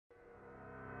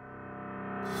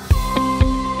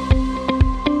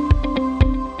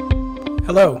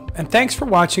Hello, and thanks for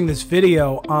watching this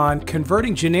video on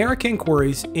converting generic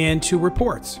inquiries into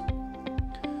reports.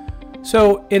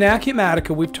 So in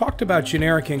Acumatica, we've talked about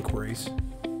generic inquiries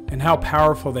and how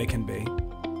powerful they can be.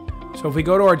 So if we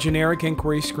go to our generic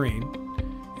inquiry screen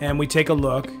and we take a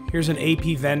look, here's an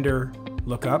AP vendor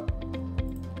lookup.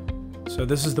 So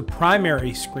this is the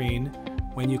primary screen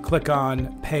when you click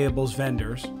on Payables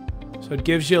Vendors. So it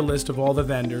gives you a list of all the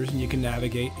vendors and you can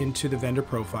navigate into the vendor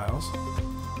profiles.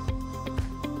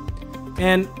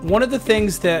 And one of the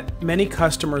things that many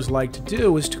customers like to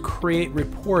do is to create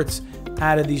reports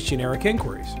out of these generic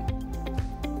inquiries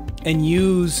and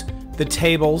use the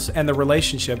tables and the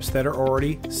relationships that are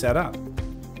already set up.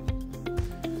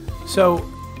 So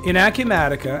in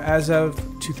Acumatica, as of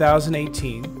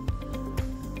 2018,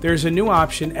 there's a new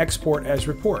option, Export as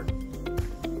Report.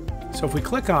 So if we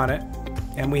click on it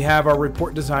and we have our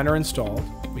report designer installed,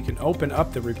 we can open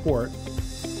up the report.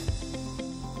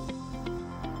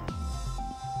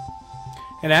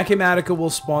 And Acumatica will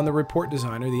spawn the report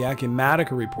designer, the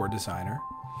Acumatica report designer.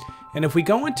 And if we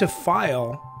go into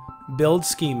File, Build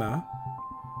Schema,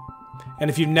 and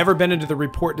if you've never been into the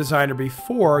report designer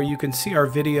before, you can see our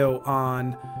video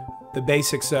on the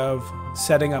basics of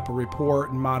setting up a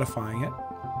report and modifying it.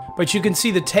 But you can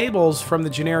see the tables from the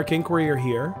generic inquiry are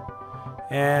here,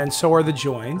 and so are the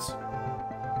joins.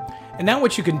 And now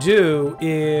what you can do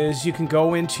is you can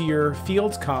go into your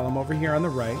fields column over here on the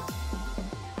right,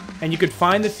 and you could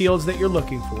find the fields that you're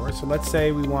looking for. So let's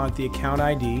say we want the account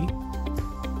ID.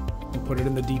 We'll put it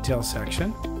in the details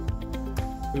section.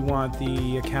 We want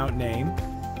the account name.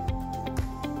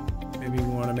 Maybe we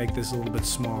want to make this a little bit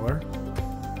smaller.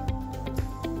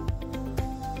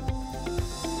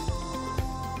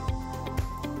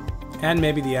 And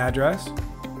maybe the address.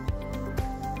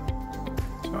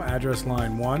 So address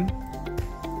line 1.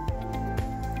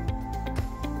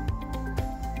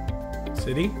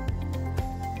 City.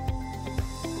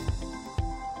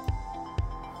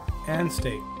 And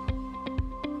state.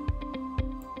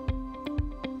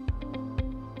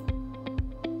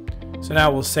 So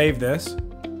now we'll save this.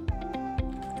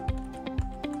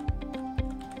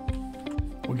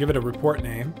 We'll give it a report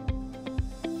name.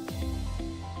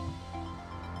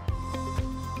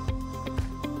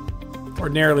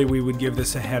 Ordinarily, we would give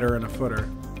this a header and a footer.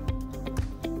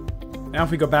 Now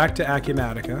if we go back to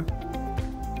Acumatica,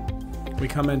 we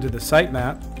come into the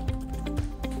sitemap,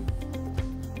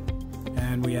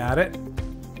 and we add it.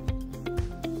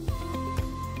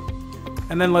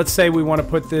 And then let's say we want to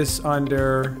put this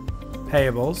under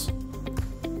Payables,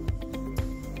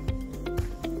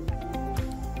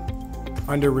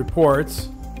 under Reports,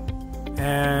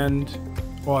 and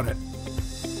Audit.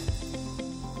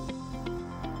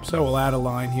 So we'll add a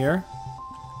line here.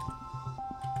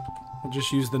 We'll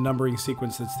just use the numbering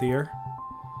sequence that's there.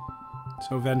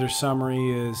 So vendor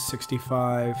summary is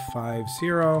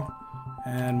 6550.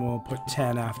 And we'll put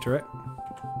 10 after it.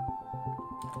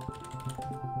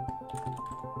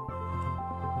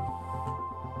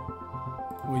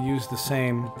 We'll use the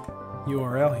same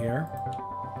URL here,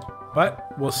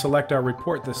 but we'll select our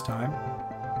report this time.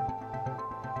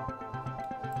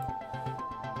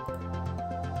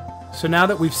 So now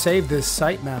that we've saved this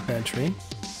sitemap entry,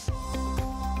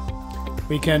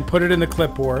 we can put it in the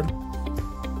clipboard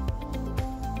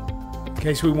in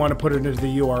case we want to put it into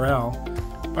the URL.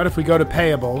 But if we go to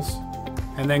Payables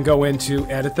and then go into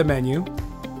Edit the Menu,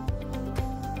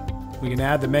 we can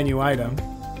add the menu item,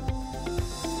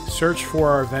 search for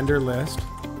our vendor list,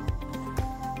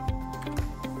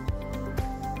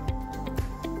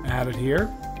 add it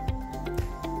here.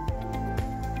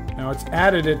 Now it's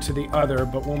added it to the other,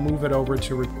 but we'll move it over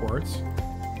to Reports.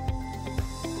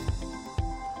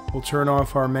 We'll turn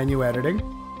off our menu editing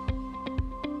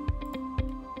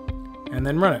and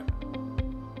then run it.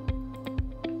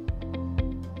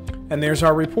 And there's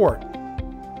our report,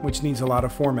 which needs a lot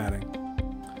of formatting.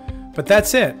 But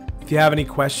that's it. If you have any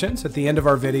questions, at the end of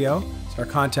our video is our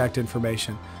contact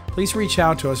information. Please reach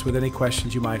out to us with any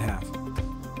questions you might have.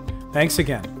 Thanks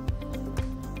again.